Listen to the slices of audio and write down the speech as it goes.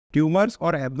Tumors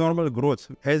or abnormal growths,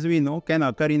 as we know, can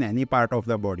occur in any part of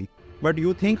the body. But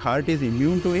you think heart is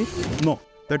immune to it? No.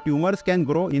 The tumors can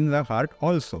grow in the heart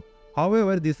also.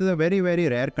 However, this is a very, very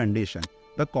rare condition.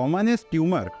 The commonest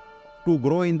tumor to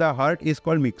grow in the heart is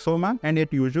called myxoma, and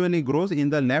it usually grows in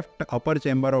the left upper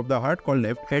chamber of the heart called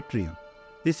left atrium.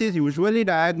 This is usually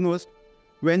diagnosed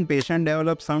when patient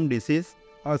develops some disease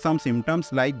or some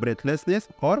symptoms like breathlessness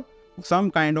or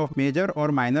some kind of major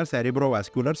or minor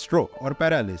cerebrovascular stroke or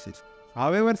paralysis.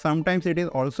 However, sometimes it is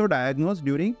also diagnosed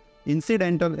during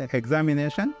incidental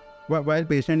examination while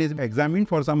patient is examined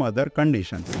for some other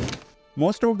conditions.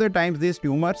 Most of the times these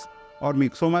tumors or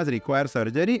myxomas require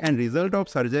surgery, and result of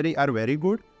surgery are very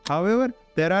good. However,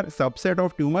 there are subset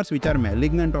of tumors which are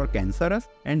malignant or cancerous,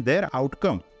 and their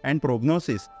outcome and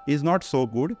prognosis is not so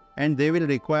good, and they will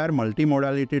require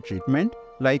multimodality treatment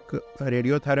like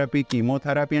radiotherapy,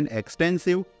 chemotherapy and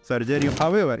extensive surgery.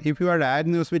 However, if you are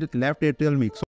diagnosed with left atrial myxoma,